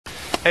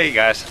Hey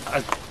guys, I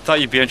thought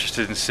you'd be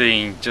interested in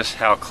seeing just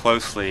how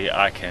closely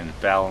I can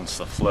balance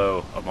the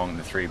flow among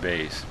the three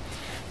bays.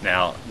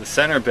 Now, the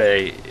center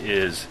bay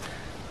is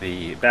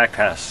the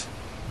backpass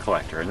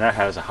collector, and that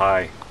has a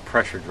high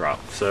pressure drop.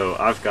 So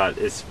I've got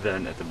its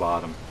vent at the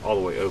bottom all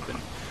the way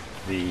open.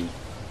 The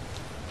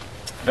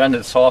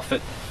vented soffit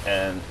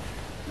and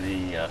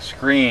the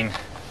screen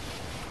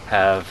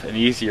have an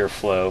easier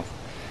flow,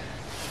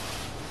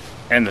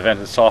 and the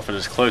vented soffit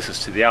is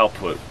closest to the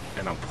output,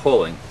 and I'm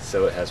pulling,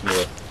 so it has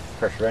more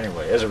pressure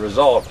anyway. As a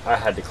result, I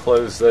had to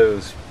close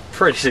those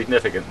pretty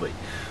significantly.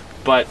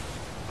 But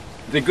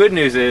the good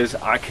news is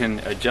I can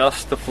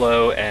adjust the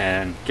flow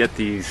and get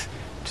these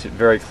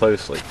very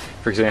closely.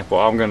 For example,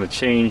 I'm going to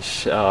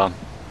change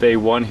bay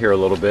 1 here a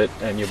little bit,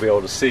 and you'll be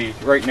able to see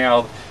right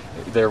now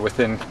they're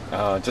within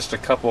just a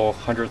couple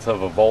hundredths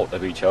of a volt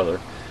of each other.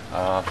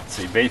 Let's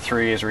see, bay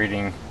 3 is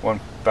reading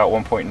about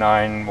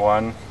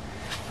 1.91,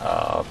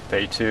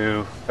 bay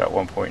 2 about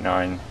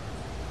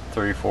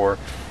 1.934,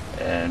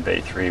 and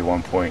bay 3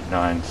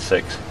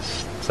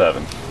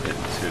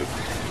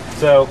 1.967.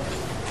 So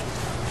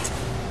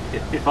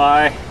if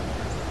I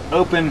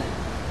open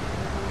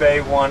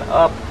bay 1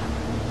 up,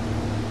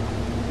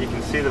 you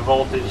can see the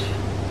voltage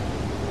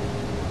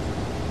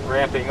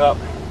ramping up.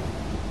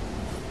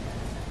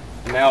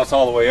 Now it's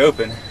all the way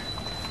open,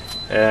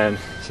 and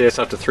see it's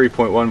up to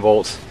 3.1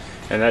 volts,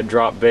 and that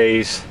dropped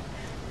bays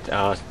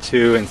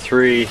 2 and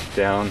 3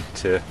 down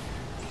to,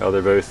 well,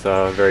 they're both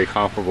very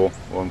comparable,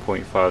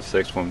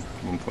 1.56,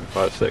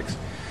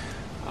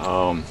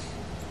 1.56.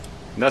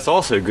 That's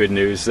also good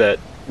news that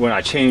when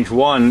I change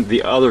one,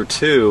 the other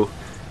two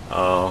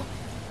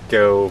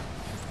go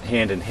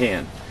hand in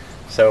hand.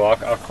 So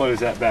I'll close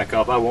that back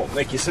up. I won't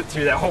make you sit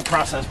through that whole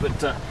process, but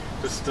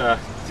just to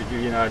give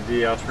you an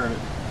idea, I'll turn it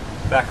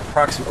back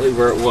approximately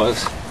where it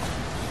was.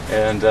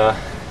 And well,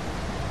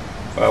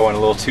 I went a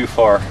little too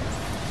far.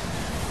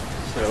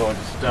 So I'll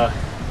just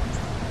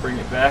bring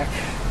it back,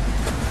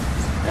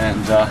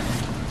 and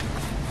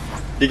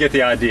you get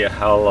the idea.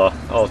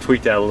 I'll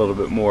tweak that a little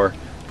bit more.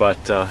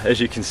 But as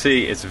you can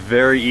see, it's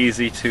very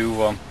easy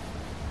to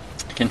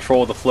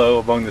control the flow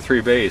among the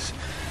three bays.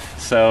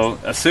 So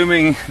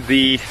assuming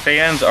the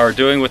fans are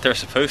doing what they're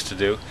supposed to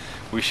do,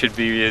 we should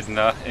be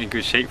in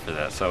good shape for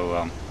that. So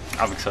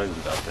I'm excited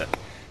about that.